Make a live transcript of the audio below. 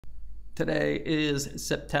Today is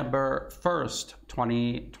September 1st,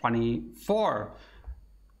 2024.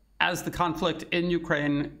 As the conflict in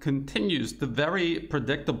Ukraine continues, the very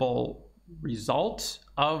predictable result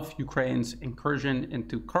of Ukraine's incursion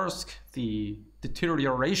into Kursk, the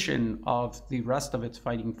deterioration of the rest of its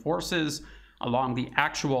fighting forces along the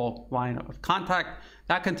actual line of contact,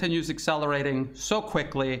 that continues accelerating so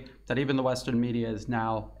quickly that even the Western media is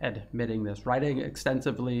now admitting this, writing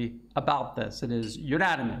extensively about this. It is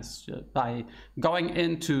unanimous. By going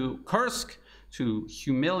into Kursk to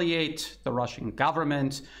humiliate the Russian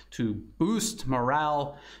government, to boost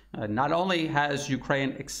morale, not only has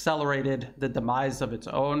Ukraine accelerated the demise of its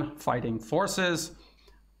own fighting forces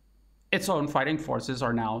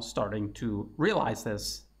are now starting to realize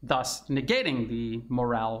this, thus negating the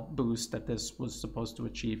morale boost that this was supposed to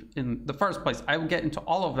achieve in the first place. I will get into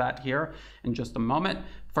all of that here in just a moment.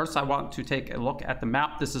 First, I want to take a look at the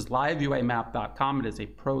map. This is liveuamap.com. It is a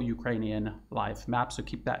pro-Ukrainian live map, so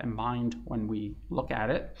keep that in mind when we look at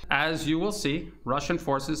it. As you will see, Russian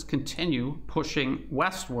forces continue pushing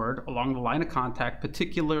westward along the line of contact,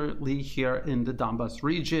 particularly here in the Donbas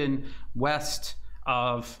region, west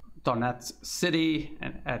of Donetsk city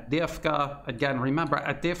and Avdiivka. Again, remember,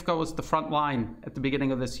 Avdiivka was the front line at the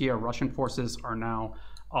beginning of this year. Russian forces are now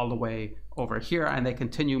all the way over here, and they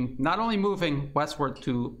continue not only moving westward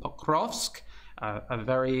to Pokrovsk, a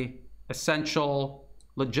very essential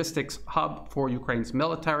logistics hub for Ukraine's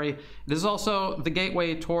military. It is also the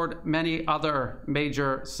gateway toward many other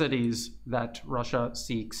major cities that Russia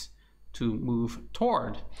seeks to move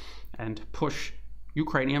toward and push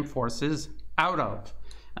Ukrainian forces out of.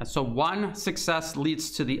 So one success leads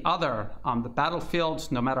to the other on the battlefield.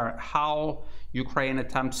 No matter how Ukraine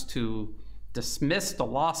attempts to dismiss the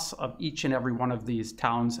loss of each and every one of these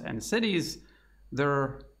towns and cities,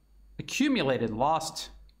 their accumulated loss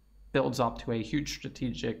builds up to a huge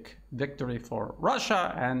strategic victory for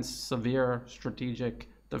Russia and severe strategic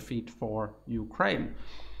defeat for Ukraine.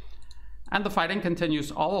 And the fighting continues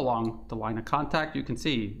all along the line of contact. You can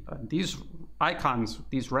see these icons,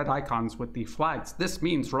 these red icons with the flags. This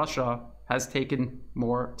means Russia has taken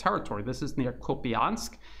more territory. This is near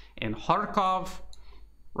Kupiansk. In Kharkov,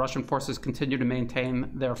 Russian forces continue to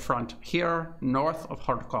maintain their front here, north of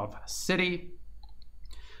Kharkov city.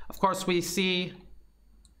 Of course, we see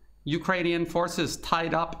Ukrainian forces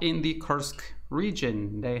tied up in the Kursk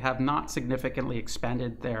region. They have not significantly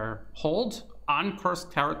expanded their hold on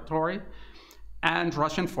Kursk territory, and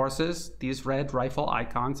Russian forces, these red rifle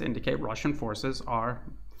icons indicate Russian forces are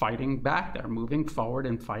fighting back. They're moving forward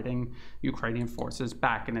and fighting Ukrainian forces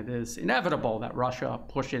back, and it is inevitable that Russia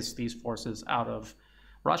pushes these forces out of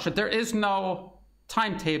Russia. There is no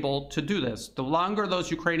timetable to do this. The longer those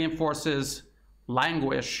Ukrainian forces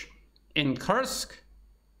languish in Kursk,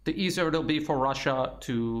 the easier it'll be for Russia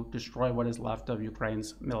to destroy what is left of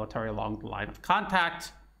Ukraine's military along the line of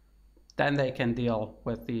contact. Then they can deal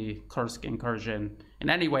with the Kursk incursion in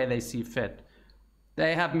any way they see fit.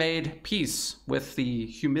 They have made peace with the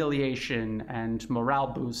humiliation and morale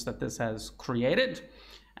boost that this has created.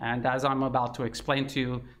 And as I'm about to explain to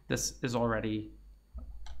you, this is already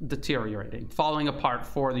deteriorating, falling apart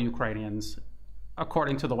for the Ukrainians,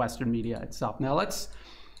 according to the Western media itself. Now let's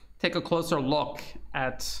take a closer look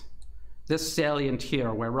at this salient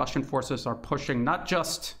here, where Russian forces are pushing not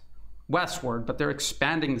just westward, but they're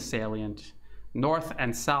expanding the salient north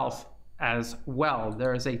and south as well.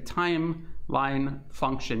 There is a timeline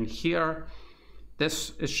function here.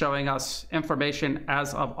 This is showing us information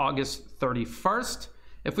as of August 31st.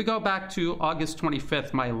 If we go back to August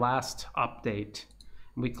 25th, my last update,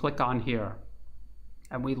 we click on here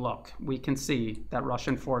and we look, we can see that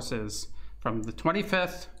Russian forces from the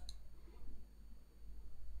 25th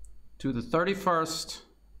to the 31st,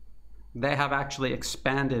 they have actually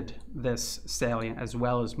expanded this salient as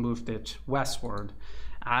well as moved it westward.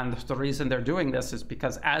 And the reason they're doing this is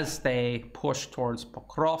because as they push towards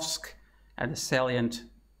Pokrovsk and the salient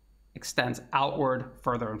extends outward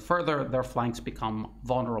further and further, their flanks become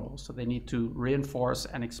vulnerable. So they need to reinforce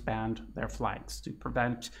and expand their flanks to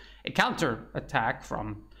prevent a counterattack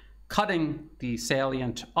from cutting the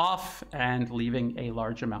salient off and leaving a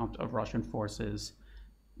large amount of Russian forces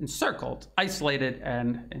encircled, isolated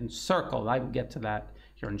and encircled. I will get to that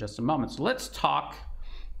here in just a moment. So let's talk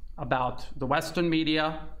about the Western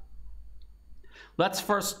media. Let's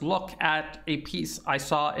first look at a piece I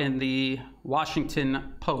saw in the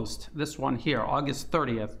Washington Post, this one here, August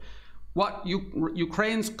 30th. What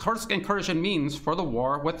Ukraine's Kursk incursion means for the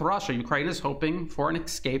war with Russia. Ukraine is hoping for an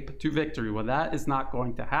escape to victory. Well, that is not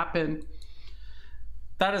going to happen.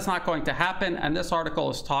 That is not going to happen, and this article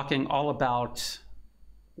is talking all about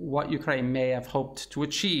what Ukraine may have hoped to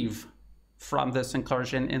achieve from this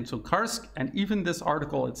incursion into Kursk, and even this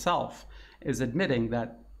article itself is admitting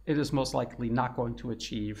that it is most likely not going to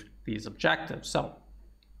achieve these objectives. So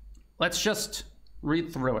let's just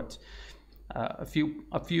read through it. A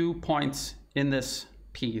few points in this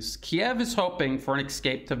piece. Kiev is hoping for an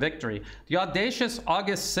escape to victory. The audacious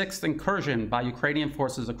August 6th incursion by Ukrainian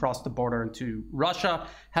forces across the border into Russia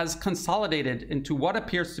has consolidated into what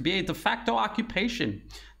appears to be a de facto occupation.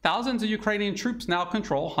 Thousands of Ukrainian troops now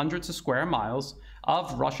control hundreds of square miles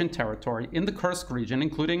of Russian territory in the Kursk region,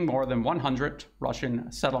 including more than 100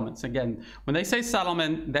 Russian settlements. Again, when they say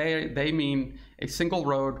settlement, they mean a single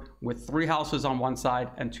road with 3 houses on one side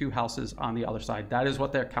and 2 houses on the other side. That is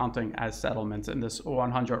what they're counting as settlements in this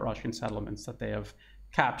 100 Russian settlements that they have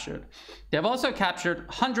captured. They have also captured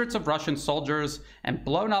hundreds of Russian soldiers and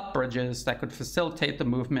blown up bridges that could facilitate the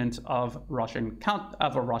movement of a Russian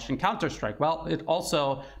counterstrike. Well, it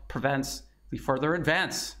also prevents the further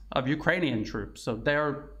advance of Ukrainian troops. So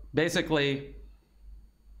they're basically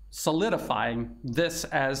solidifying this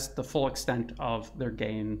as the full extent of their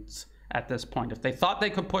gains at this point. If they thought they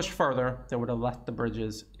could push further, they would have left the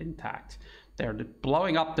bridges intact. They're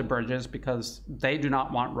blowing up the bridges because they do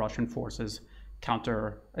not want Russian forces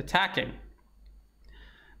counter-attacking.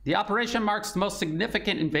 The operation marks the most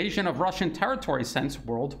significant invasion of Russian territory since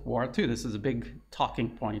World War II. This is a big talking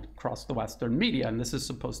point across the Western media, and this is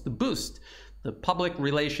supposed to boost the public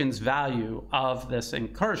relations value of this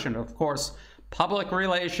incursion. Of course, public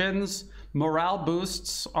relations, morale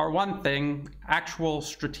boosts are one thing, actual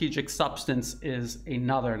strategic substance is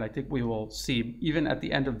another. And I think we will see, even at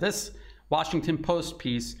the end of this Washington Post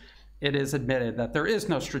piece, it is admitted that there is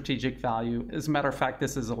no strategic value. As a matter of fact,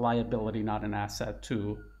 this is a liability, not an asset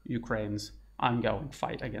to Ukraine's ongoing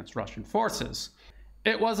fight against Russian forces.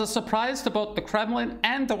 It was a surprise to both the Kremlin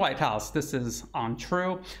and the White House, this is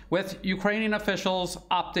untrue, with Ukrainian officials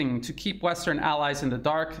opting to keep Western allies in the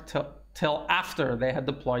dark till after they had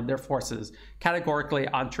deployed their forces. Categorically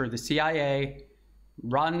untrue. The CIA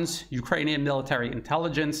runs Ukrainian military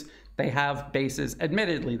intelligence. They have bases,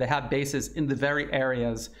 admittedly, they have bases in the very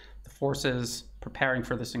areas the forces preparing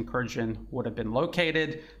for this incursion would have been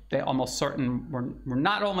located. They almost certain were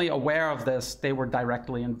not only aware of this, they were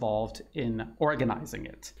directly involved in organizing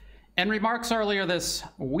it. In remarks earlier this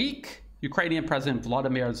week, Ukrainian President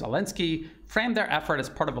Volodymyr Zelensky framed their effort as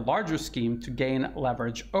part of a larger scheme to gain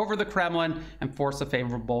leverage over the Kremlin and force a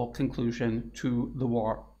favorable conclusion to the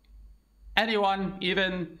war. Anyone,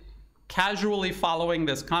 even casually following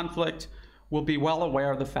this conflict, will be well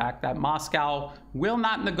aware of the fact that Moscow will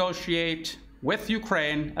not negotiate with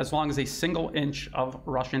Ukraine as long as a single inch of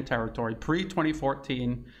Russian territory,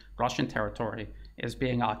 pre-2014 Russian territory, is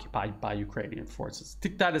being occupied by Ukrainian forces. I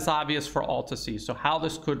think that is obvious for all to see. So how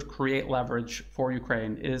this could create leverage for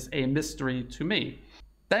Ukraine is a mystery to me.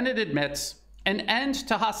 Then it admits an end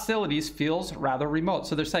to hostilities feels rather remote.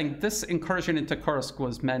 So they're saying this incursion into Kursk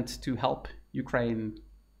was meant to help Ukraine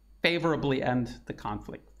favorably end the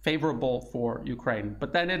conflict, favorable for Ukraine.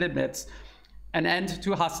 But then it admits an end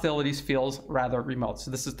to hostilities feels rather remote.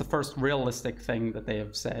 So this is the first realistic thing that they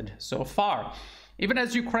have said so far. Even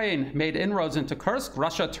as Ukraine made inroads into Kursk,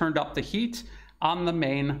 Russia turned up the heat on the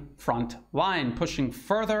main front line, pushing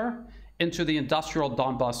further into the industrial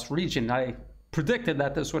Donbas region. I predicted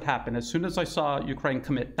that this would happen. As soon as I saw Ukraine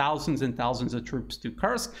commit thousands and thousands of troops to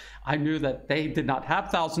Kursk, I knew that they did not have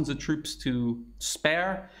thousands of troops to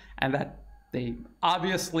spare, and that they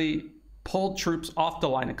obviously pulled troops off the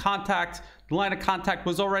line of contact. The line of contact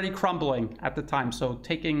was already crumbling at the time, so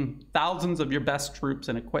taking thousands of your best troops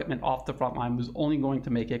and equipment off the front line was only going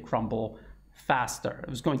to make it crumble faster. It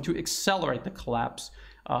was going to accelerate the collapse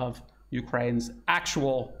of Ukraine's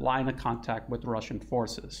actual line of contact with Russian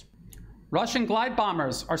forces. Russian glide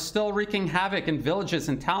bombers are still wreaking havoc in villages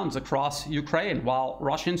and towns across Ukraine, while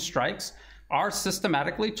Russian strikes are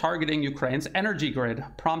systematically targeting Ukraine's energy grid,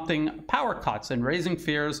 prompting power cuts and raising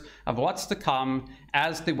fears of what's to come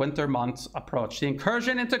as the winter months approach. The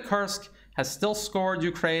incursion into Kursk has still scored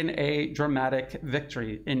Ukraine a dramatic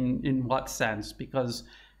victory. In what sense? Because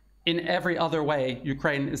in every other way,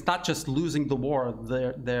 Ukraine is not just losing the war,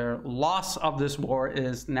 their loss of this war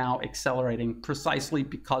is now accelerating precisely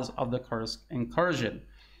because of the Kursk incursion.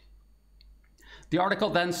 The article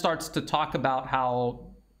then starts to talk about how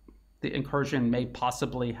the incursion may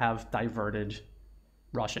possibly have diverted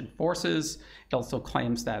Russian forces. It also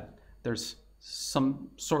claims that there's some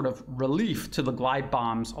sort of relief to the glide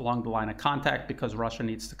bombs along the line of contact because Russia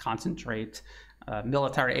needs to concentrate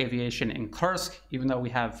military aviation in Kursk, even though we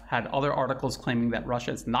have had other articles claiming that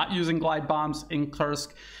Russia is not using glide bombs in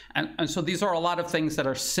Kursk. And so these are a lot of things that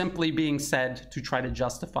are simply being said to try to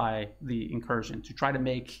justify the incursion, to try to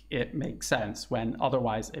make it make sense when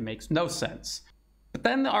otherwise it makes no sense. But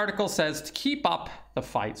then the article says to keep up the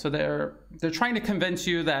fight. So they're trying to convince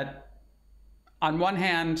you that on one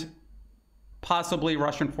hand, possibly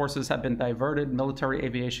Russian forces have been diverted. Military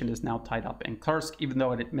aviation is now tied up in Kursk, even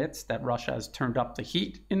though it admits that Russia has turned up the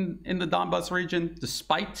heat in the Donbas region,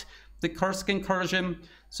 despite the Kursk incursion.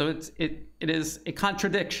 So it is a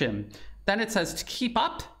contradiction. Then it says to keep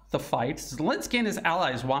up the fight, Zelensky and his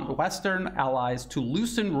allies want Western allies to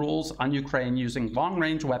loosen rules on Ukraine using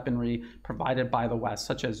long-range weaponry provided by the West,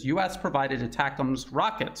 such as US-provided ATACMS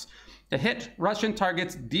rockets, to hit Russian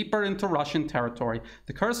targets deeper into Russian territory.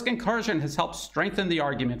 The Kursk incursion has helped strengthen the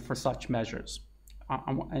argument for such measures.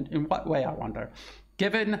 And in what way, I wonder?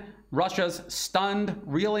 Given Russia's stunned,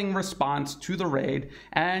 reeling response to the raid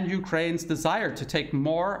and Ukraine's desire to take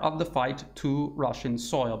more of the fight to Russian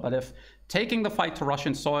soil. But if taking the fight to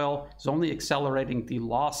Russian soil is only accelerating the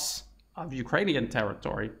loss of Ukrainian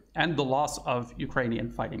territory and the loss of Ukrainian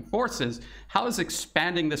fighting forces, how is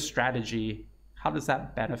expanding this strategy, how does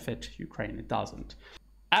that benefit Ukraine? It doesn't.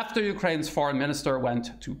 After Ukraine's foreign minister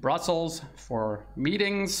went to Brussels for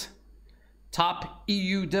meetings, top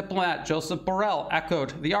EU diplomat Joseph Borrell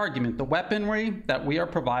echoed the argument. The weaponry that we are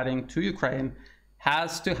providing to Ukraine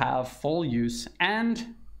has to have full use,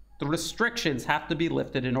 and the restrictions have to be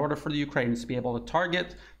lifted in order for the Ukrainians to be able to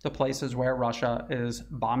target the places where Russia is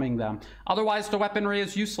bombing them. Otherwise, the weaponry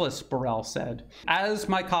is useless, Borrell said. As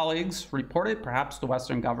my colleagues reported, perhaps the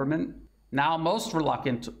Western government now most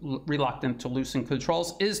reluctant to loosen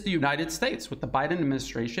controls is the United States, with the Biden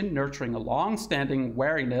administration nurturing a long-standing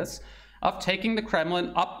wariness of taking the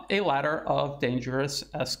Kremlin up a ladder of dangerous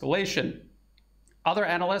escalation. Other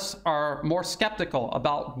analysts are more skeptical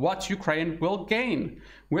about what Ukraine will gain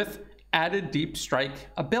with added deep strike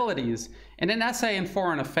abilities. In an essay in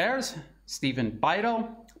Foreign Affairs, Stephen Beidel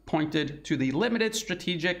pointed to the limited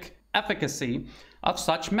strategic efficacy of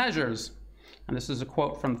such measures. And this is a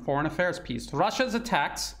quote from the Foreign Affairs piece. Russia's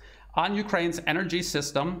attacks on Ukraine's energy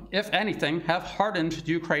system, if anything, have hardened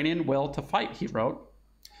the Ukrainian will to fight, he wrote.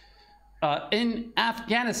 In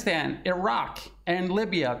Afghanistan, Iraq, and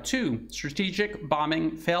Libya, too, strategic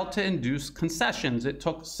bombing failed to induce concessions. It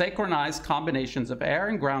took synchronized combinations of air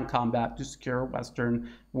and ground combat to secure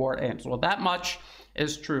Western war aims. Well, that much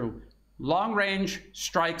is true. Long-range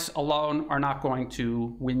strikes alone are not going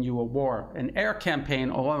to win you a war. An air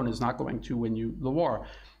campaign alone is not going to win you the war.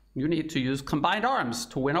 You need to use combined arms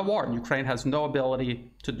to win a war, and Ukraine has no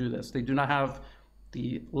ability to do this. They do not have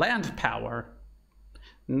the land power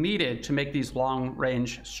needed to make these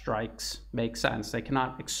long-range strikes make sense. They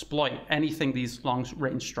cannot exploit anything these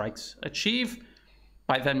long-range strikes achieve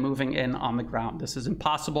by then moving in on the ground. This is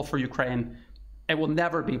impossible for Ukraine. It will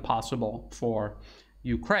never be possible for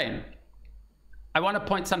Ukraine. I want to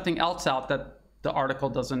point something else out that the article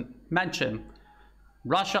doesn't mention.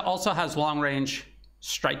 Russia also has long-range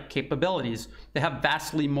strike capabilities. They have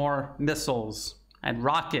vastly more missiles and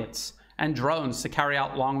rockets and drones to carry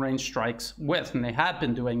out long-range strikes with, and they have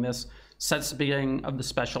been doing this since the beginning of the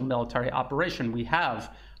special military operation. We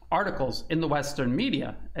have articles in the Western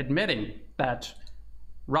media admitting that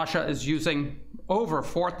Russia is using over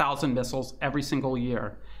 4,000 missiles every single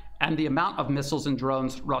year, and the amount of missiles and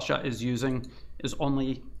drones Russia is using is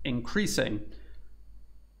only increasing.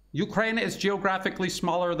 Ukraine is geographically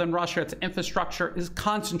smaller than Russia. Its infrastructure is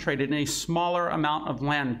concentrated in a smaller amount of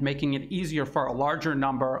land, making it easier for a larger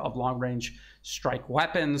number of long-range strike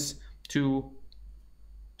weapons to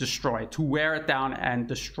destroy it, to wear it down and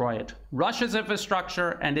destroy it. Russia's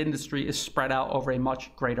infrastructure and industry is spread out over a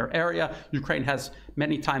much greater area. Ukraine has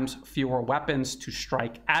many times fewer weapons to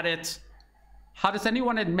strike at it. How does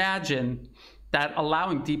anyone imagine that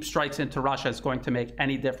allowing deep strikes into Russia is going to make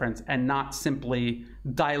any difference and not simply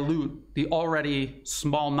dilute the already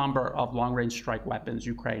small number of long-range strike weapons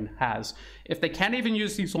Ukraine has? If they can't even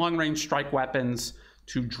use these long-range strike weapons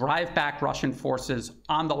to drive back Russian forces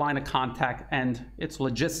on the line of contact and its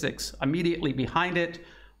logistics immediately behind it,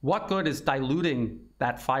 what good is diluting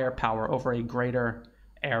that firepower over a greater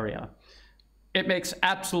area? It makes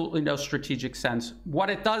absolutely no strategic sense. What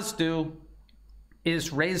it does do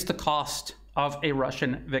is raise the cost of a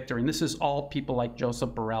Russian victory. And this is all people like Joseph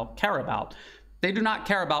Borrell care about. They do not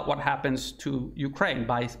care about what happens to Ukraine.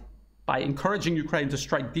 By encouraging Ukraine to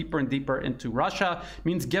strike deeper and deeper into Russia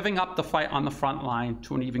means giving up the fight on the front line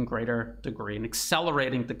to an even greater degree and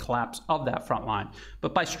accelerating the collapse of that front line.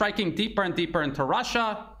 But by striking deeper and deeper into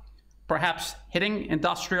Russia, perhaps hitting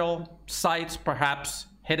industrial sites, perhaps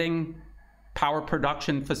hitting power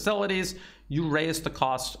production facilities, you raise the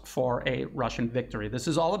cost for a Russian victory. This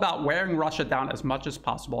is all about wearing Russia down as much as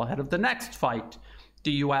possible ahead of the next fight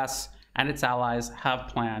the US and its allies have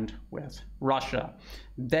planned with Russia.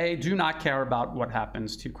 They do not care about what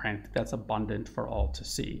happens to Ukraine. That's abundant for all to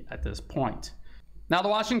see at this point. Now, the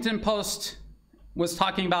Washington Post was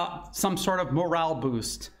talking about some sort of morale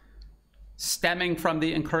boost stemming from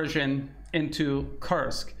the incursion into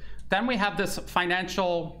Kursk. Then we have this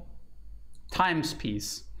Financial Times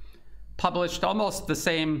piece published almost the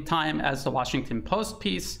same time as the Washington Post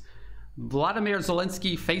piece. Vladimir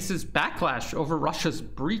Zelensky faces backlash over Russia's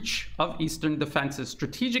breach of eastern defenses.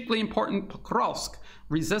 Strategically important Pokrovsk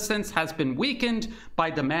resistance has been weakened by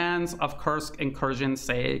demands of Kursk incursion,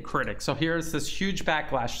 say critics. So here's this huge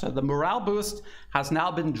backlash. So the morale boost has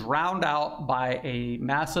now been drowned out by a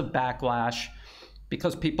massive backlash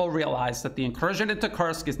because people realize that the incursion into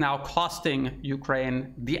Kursk is now costing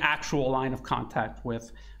Ukraine the actual line of contact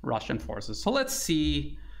with Russian forces. So let's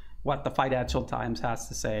see what the Financial Times has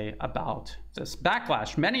to say about this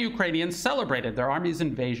backlash. Many Ukrainians celebrated their army's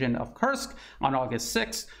invasion of Kursk on August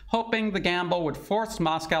 6th, hoping the gamble would force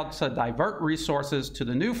Moscow to divert resources to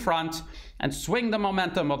the new front and swing the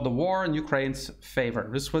momentum of the war in Ukraine's favor.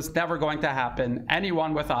 This was never going to happen.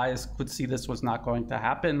 Anyone with eyes could see this was not going to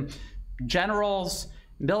happen. Generals,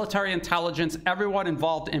 military intelligence, everyone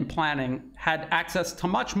involved in planning had access to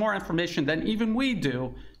much more information than even we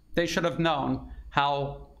do. They should have known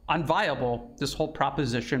how unviable this whole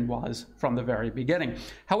proposition was from the very beginning.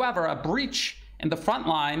 However, a breach in the front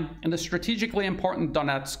line in the strategically important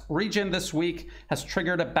Donetsk region this week has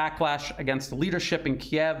triggered a backlash against the leadership in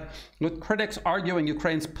Kiev, with critics arguing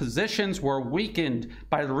Ukraine's positions were weakened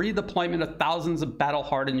by the redeployment of thousands of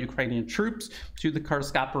battle-hardened Ukrainian troops to the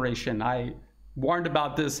Kursk operation. I warned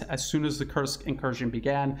about this as soon as the Kursk incursion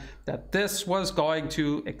began, that this was going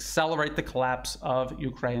to accelerate the collapse of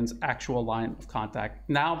Ukraine's actual line of contact.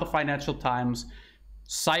 Now the Financial Times,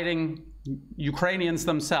 citing Ukrainians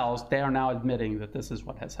themselves, they are now admitting that this is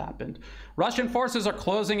what has happened. Russian forces are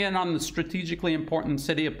closing in on the strategically important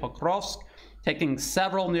city of Pokrovsk, taking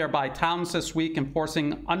several nearby towns this week and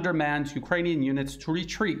forcing undermanned Ukrainian units to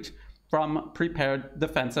retreat from prepared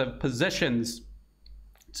defensive positions.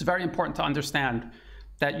 It's very important to understand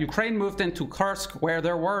that Ukraine moved into Kursk where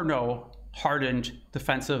there were no hardened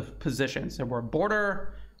defensive positions. There were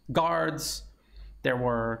border guards, there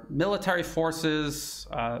were military forces,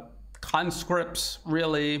 conscripts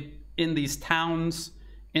really in these towns,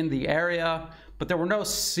 in the area, but there were no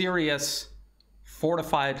serious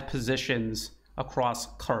fortified positions across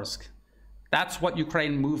Kursk. That's what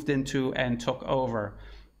Ukraine moved into and took over.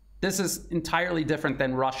 This is entirely different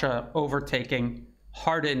than Russia overtaking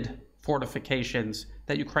hardened fortifications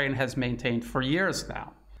that Ukraine has maintained for years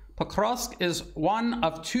now. Pokrovsk is one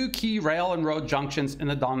of two key rail and road junctions in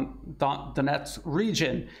the Donetsk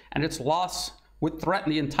region, and its loss would threaten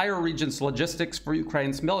the entire region's logistics for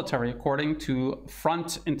Ukraine's military, according to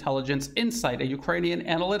Front Intelligence Insight, a Ukrainian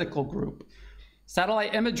analytical group.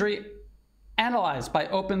 Satellite imagery analyzed by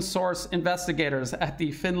open source investigators at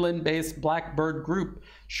the Finland-based Blackbird Group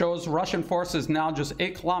shows Russian forces now just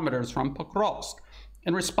 8 kilometers from Pokrovsk.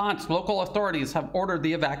 In response, local authorities have ordered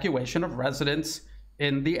the evacuation of residents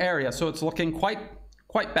in the area. So it's looking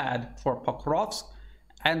quite bad for Pokrovsk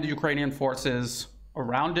and the Ukrainian forces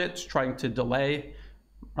around it, trying to delay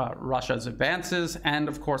Russia's advances, and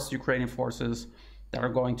of course the Ukrainian forces that are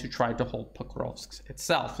going to try to hold Pokrovsk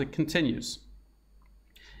itself. It continues.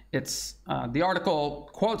 The article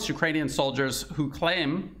quotes Ukrainian soldiers who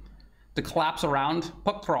claim the collapse around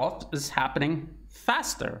Pokrovsk is happening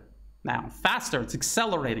faster. Now, faster, it's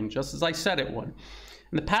accelerating, just as I said it would.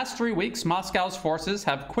 In the past 3 weeks, Moscow's forces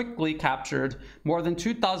have quickly captured more than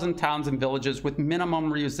 2,000 towns and villages with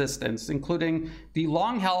minimum resistance, including the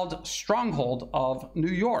long-held stronghold of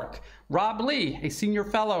New York. Rob Lee, a senior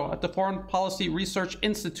fellow at the Foreign Policy Research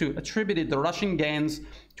Institute, attributed the Russian gains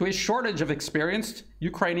to a shortage of experienced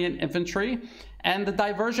Ukrainian infantry and the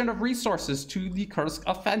diversion of resources to the Kursk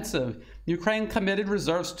offensive. Ukraine committed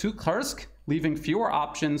reserves to Kursk, leaving fewer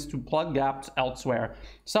options to plug gaps elsewhere.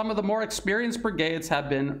 Some of the more experienced brigades have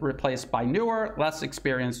been replaced by newer, less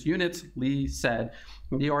experienced units, Lee said.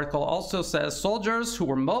 The article also says soldiers who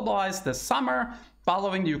were mobilized this summer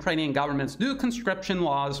following the Ukrainian government's new conscription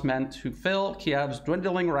laws meant to fill Kiev's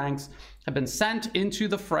dwindling ranks have been sent into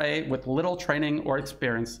the fray with little training or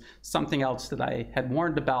experience, something else that I had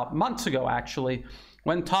warned about months ago, actually.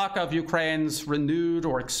 When talk of Ukraine's renewed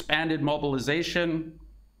or expanded mobilization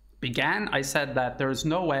began, I said that there is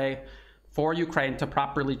no way for Ukraine to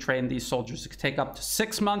properly train these soldiers. It could take up to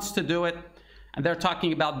 6 months to do it, and they're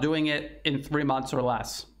talking about doing it in 3 months or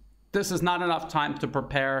less. This is not enough time to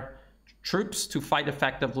prepare troops to fight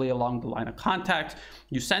effectively along the line of contact.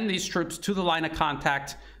 You send these troops to the line of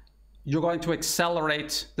contact, you're going to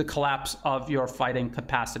accelerate the collapse of your fighting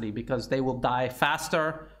capacity because they will die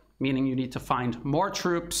faster, meaning you need to find more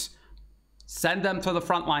troops, send them to the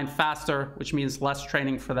front line faster, which means less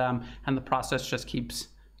training for them, and the process just keeps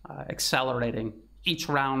accelerating each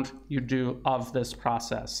round you do of this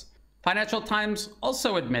process. Financial Times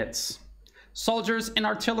also admits soldiers in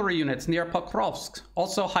artillery units near Kursk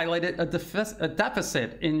also highlighted a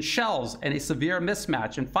deficit in shells and a severe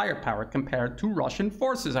mismatch in firepower compared to Russian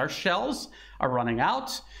forces. Our shells are running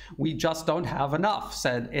out. We just don't have enough,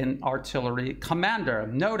 said an artillery commander,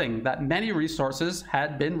 noting that many resources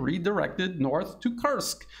had been redirected north to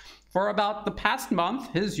Kursk. For about the past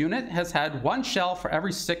month, his unit has had 1 shell for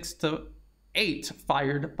every 6 to 8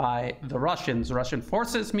 fired by the Russians. Russian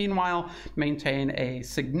forces, meanwhile, maintain a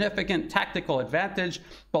significant tactical advantage,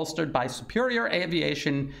 bolstered by superior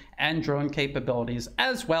aviation and drone capabilities,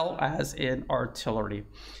 as well as in artillery.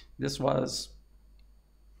 This was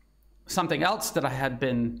something else that I had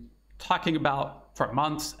been talking about for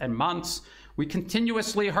months and months. We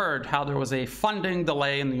continuously heard how there was a funding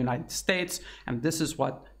delay in the United States, and this is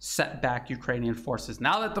what set back Ukrainian forces.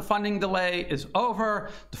 Now that the funding delay is over,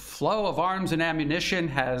 the flow of arms and ammunition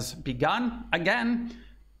has begun again.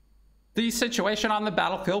 The situation on the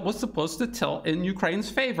battlefield was supposed to tilt in Ukraine's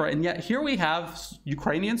favor, and yet here we have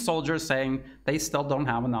Ukrainian soldiers saying they still don't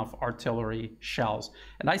have enough artillery shells.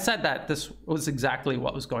 And I said that this was exactly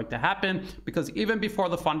what was going to happen, because even before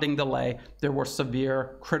the funding delay, there were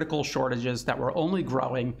severe critical shortages that were only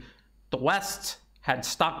growing. The West had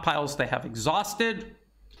stockpiles they have exhausted.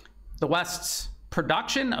 The West's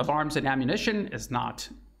production of arms and ammunition is not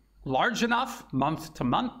large enough month to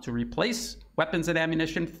month to replace weapons and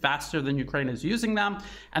ammunition faster than Ukraine is using them,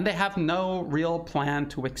 and they have no real plan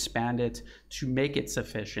to expand it to make it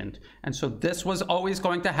sufficient. And so this was always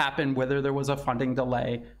going to happen whether there was a funding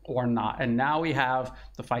delay or not. And now we have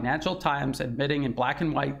the Financial Times admitting in black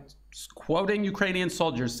and white, quoting Ukrainian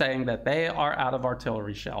soldiers saying that they are out of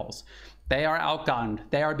artillery shells. They are outgunned,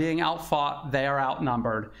 they are being outfought, they are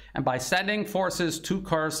outnumbered. And by sending forces to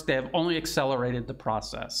Kursk, they have only accelerated the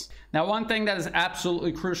process. Now, one thing that is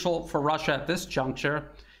absolutely crucial for Russia at this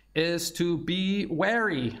juncture is to be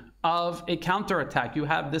wary of a counterattack. You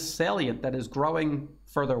have this salient that is growing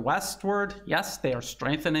further westward. Yes, they are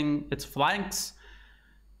strengthening its flanks.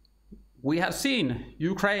 We have seen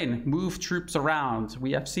Ukraine move troops around.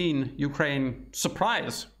 We have seen Ukraine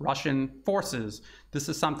surprise Russian forces. This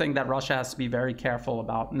is something that Russia has to be very careful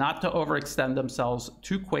about, not to overextend themselves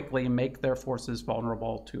too quickly and make their forces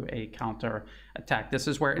vulnerable to a counterattack. This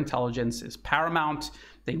is where intelligence is paramount.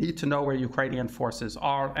 They need to know where Ukrainian forces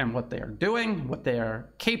are and what they are doing, what they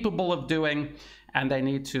are capable of doing, and they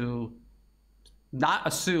need to not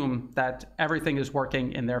assume that everything is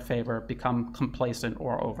working in their favor, become complacent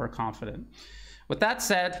or overconfident. With that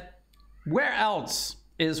said, where else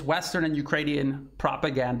is Western and Ukrainian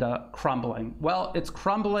propaganda crumbling? Well, it's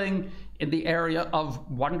crumbling in the area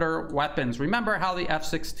of wonder weapons. Remember how the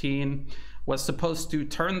F-16 was supposed to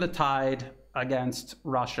turn the tide against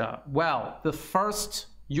Russia? Well, the first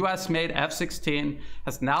US-made F-16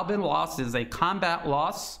 has now been lost. It is a combat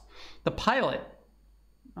loss. The pilot,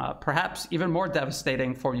 perhaps even more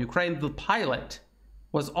devastating for Ukraine, the pilot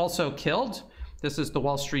was also killed. This is the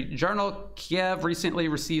Wall Street Journal. Kiev recently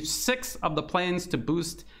received 6 of the planes to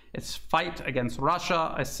boost its fight against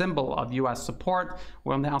Russia, a symbol of US support.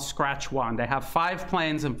 Will now scratch 1. They have 5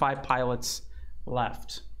 planes and 5 pilots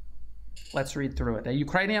left. Let's read through it. A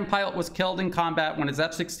Ukrainian pilot was killed in combat when his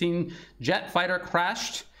F-16 jet fighter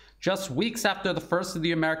crashed just weeks after the first of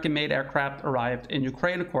the American-made aircraft arrived in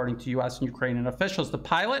Ukraine, according to US and Ukrainian officials. The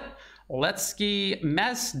pilot, Letsky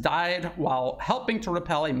Mes, died while helping to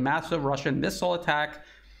repel a massive Russian missile attack,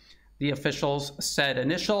 the officials said.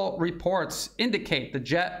 Initial reports indicate the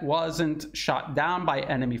jet wasn't shot down by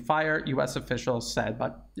enemy fire, US officials said,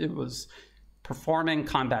 but it was performing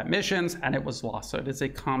combat missions and it was lost. So it is a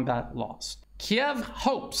combat loss. Kiev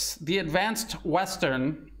hopes the advanced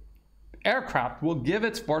Western aircraft will give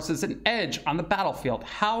its forces an edge on the battlefield.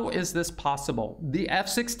 How is this possible? The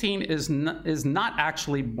F-16 is not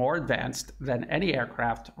actually more advanced than any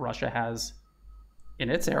aircraft Russia has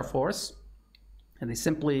in its air force, and they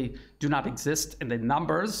simply do not exist in the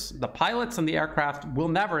numbers. The pilots and the aircraft will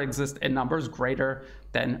never exist in numbers greater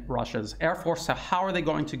than Russia's air force. So how are they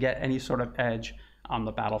going to get any sort of edge on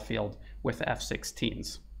the battlefield with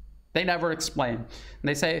F-16s? They never explain. And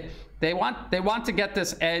they say they want to get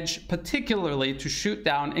this edge particularly to shoot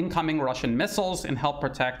down incoming Russian missiles and help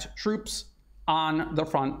protect troops on the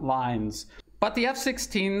front lines. But the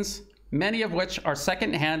F-16s, many of which are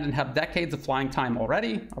second-hand and have decades of flying time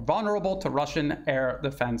already, are vulnerable to Russian air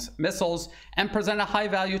defense missiles and present a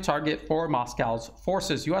high-value target for Moscow's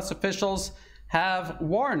forces. U.S. officials have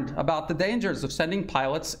warned about the dangers of sending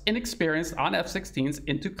pilots inexperienced on F-16s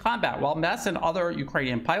into combat. While Mess and other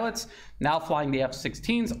Ukrainian pilots now flying the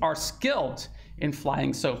F-16s are skilled in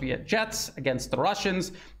flying Soviet jets against the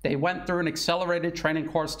Russians, they went through an accelerated training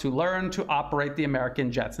course to learn to operate the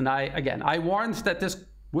American jets. And I warned that this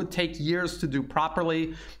would take years to do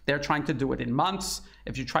properly. They're trying to do it in months.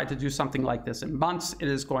 If you try to do something like this in months, it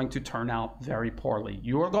is going to turn out very poorly.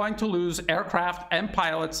 You are going to lose aircraft and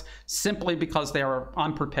pilots simply because they are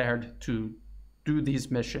unprepared to do these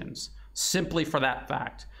missions, simply for that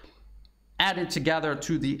fact. Added together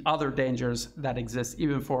to the other dangers that exist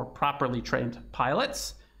even for properly trained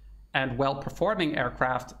pilots and well-performing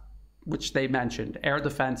aircraft, which they mentioned, air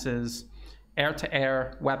defenses,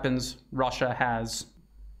 air-to-air weapons Russia has.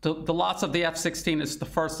 The loss of the F-16 is the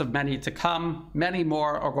first of many to come. Many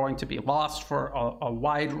more are going to be lost for a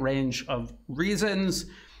wide range of reasons.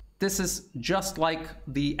 This is just like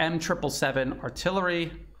the M777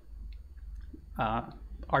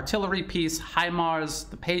 artillery piece, HIMARS,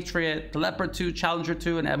 the Patriot, the Leopard 2, Challenger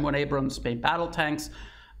 2, and M1 Abrams main battle tanks.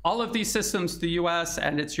 All of these systems the US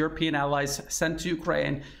and its European allies sent to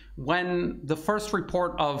Ukraine. When the first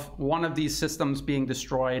report of one of these systems being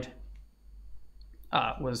destroyed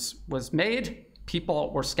was made,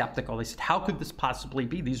 people were skeptical. They said, how could this possibly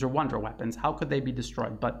be? These are wonder weapons. How could they be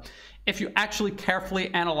destroyed? But if you actually carefully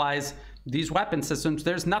analyze these weapon systems,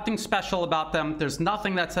 there's nothing special about them. There's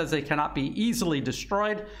nothing that says they cannot be easily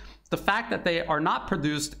destroyed. The fact that they are not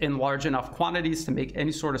produced in large enough quantities to make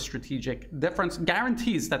any sort of strategic difference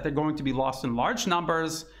guarantees that they're going to be lost in large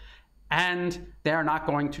numbers, and they are not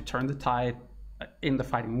going to turn the tide in the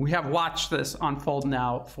fighting. We have watched this unfold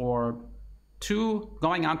now for 2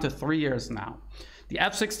 going on to 3 years now. The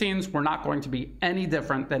F-16s were not going to be any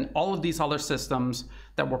different than all of these other systems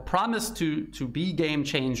that were promised to be game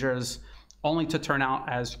changers, only to turn out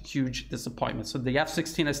as huge disappointments. So the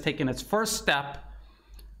F-16 has taken its first step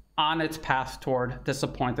on its path toward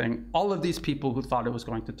disappointing all of these people who thought it was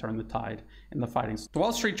going to turn the tide in the fighting. The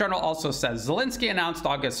Wall Street Journal also says Zelensky announced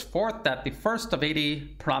August 4th that the first of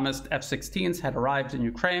 80 promised F-16s had arrived in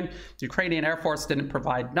Ukraine. The Ukrainian Air Force didn't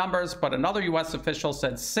provide numbers, but another US official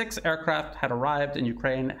said 6 aircraft had arrived and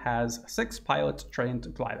Ukraine has 6 pilots trained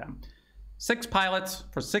to fly them. 6 pilots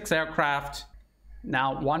for 6 aircraft.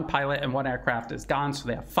 Now 1 pilot and 1 aircraft is gone, so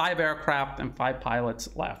they have 5 aircraft and 5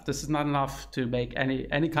 pilots left. This is not enough to make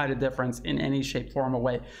any kind of difference in any shape, form, or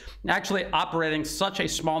way. Actually, operating such a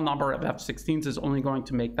small number of F-16s is only going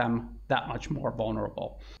to make them that much more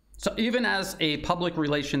vulnerable. So even as a public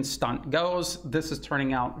relations stunt goes, this is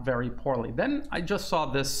turning out very poorly. Then I just saw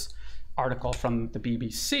this article from the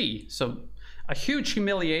BBC. So a huge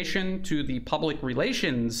humiliation to the public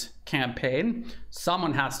relations campaign.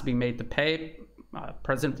 Someone has to be made to pay.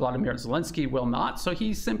 President Vladimir Zelensky will not, so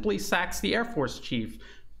he simply sacks the Air Force chief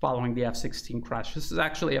following the F-16 crash. This is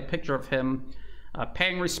actually a picture of him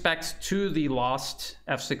paying respects to the lost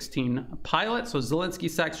F-16 pilot. So Zelensky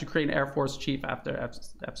sacks Ukraine Air Force chief after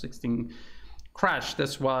F-16 crash.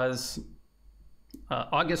 This was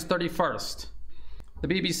August 31st. The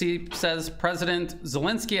BBC says President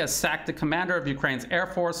Zelensky has sacked the commander of Ukraine's Air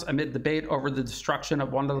Force amid debate over the destruction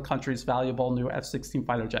of one of the country's valuable new F-16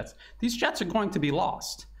 fighter jets. These jets are going to be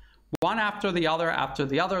lost. One after the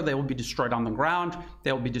other, they will be destroyed on the ground.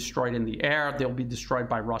 They will be destroyed in the air. They will be destroyed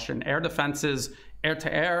by Russian air defenses,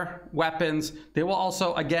 air-to-air weapons. They will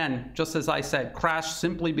also, again, just as I said, crash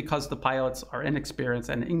simply because the pilots are inexperienced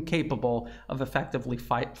and incapable of effectively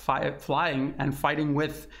flying and fighting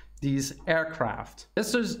with these aircraft.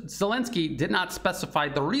 Mr. Zelensky did not specify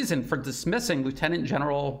the reason for dismissing Lieutenant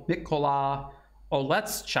General Mykola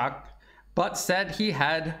Oletschuk, but said he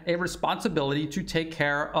had a responsibility to take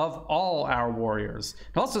care of all our warriors.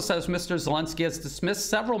 It also says Mr. Zelensky has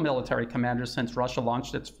dismissed several military commanders since Russia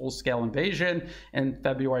launched its full-scale invasion in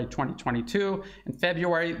February 2022. In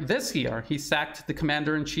February this year, he sacked the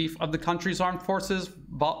commander-in-chief of the country's armed forces,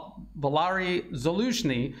 Valery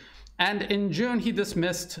Zaluzhny, and in June, he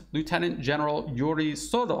dismissed Lieutenant General Yuri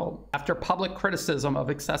Soto after public criticism of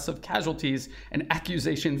excessive casualties and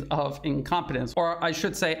accusations of incompetence, or I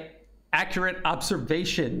should say, accurate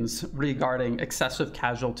observations regarding excessive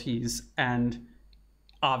casualties and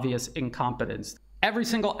obvious incompetence. Every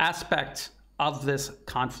single aspect of this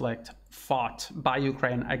conflict fought by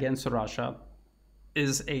Ukraine against Russia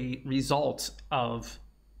is a result of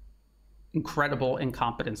incredible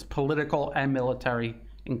incompetence, political and military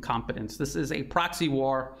incompetence. This is a proxy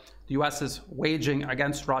war the US is waging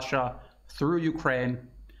against Russia through Ukraine.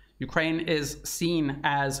 Ukraine is seen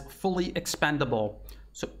as fully expendable.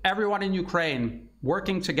 So everyone in Ukraine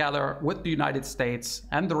working together with the United States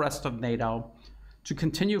and the rest of NATO to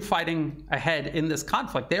continue fighting ahead in this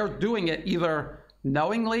conflict. They're doing it either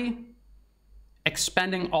knowingly,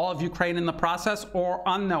 expending all of Ukraine in the process, or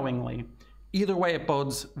unknowingly. Either way, it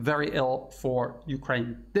bodes very ill for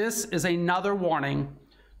Ukraine. This is another warning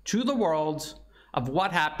to the world of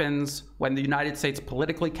what happens when the United States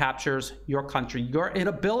politically captures your country. Your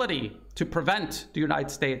inability to prevent the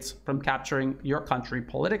United States from capturing your country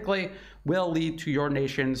politically will lead to your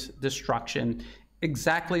nation's destruction,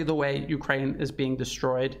 exactly the way Ukraine is being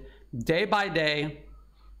destroyed day by day,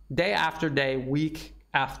 day after day, week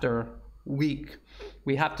after week.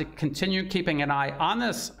 We have to continue keeping an eye on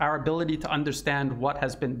this. Our ability to understand what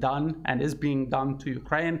has been done and is being done to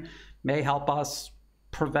Ukraine may help us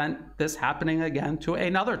prevent this happening again to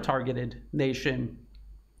another targeted nation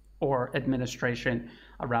or administration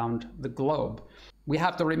around the globe. We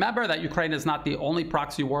have to remember that Ukraine is not the only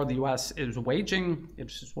proxy war the US is waging.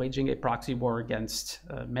 It's waging a proxy war against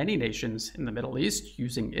many nations in the Middle East,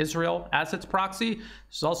 using Israel as its proxy.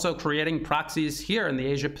 It's also creating proxies here in the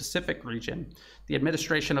Asia-Pacific region. The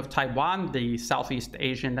administration of Taiwan, the Southeast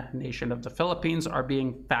Asian nation of the Philippines, are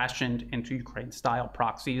being fashioned into Ukraine-style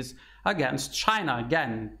proxies against China.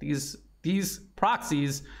 Again, these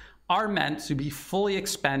proxies are meant to be fully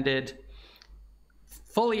expended,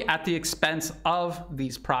 fully at the expense of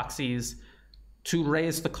these proxies, to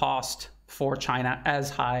raise the cost for China as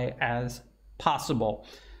high as possible.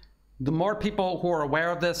 The more people who are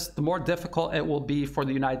aware of this, the more difficult it will be for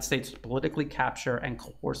the United States to politically capture and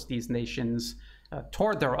coerce these nations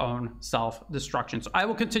toward their own self-destruction. So I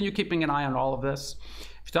will continue keeping an eye on all of this.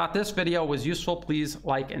 If you thought this video was useful, please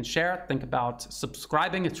like and share. Think about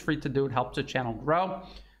subscribing. It's free to do. It helps the channel grow.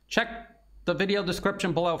 Check the video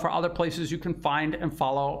description below for other places you can find and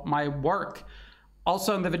follow my work.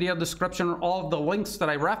 Also in the video description are all of the links that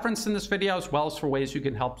I referenced in this video, as well as for ways you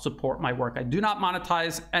can help support my work. I do not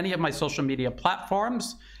monetize any of my social media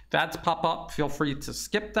platforms. If ads pop up, feel free to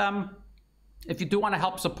skip them. If you do want to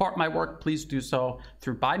help support my work, please do so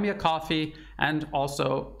through Buy Me a Coffee and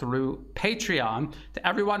also through Patreon. To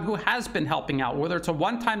everyone who has been helping out, whether it's a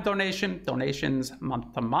one-time donation, donations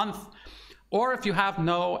month to month, or if you have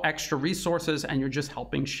no extra resources and you're just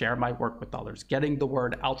helping share my work with others, getting the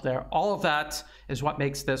word out there, all of that is what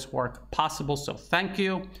makes this work possible. So thank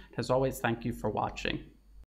you. As always, thank you for watching.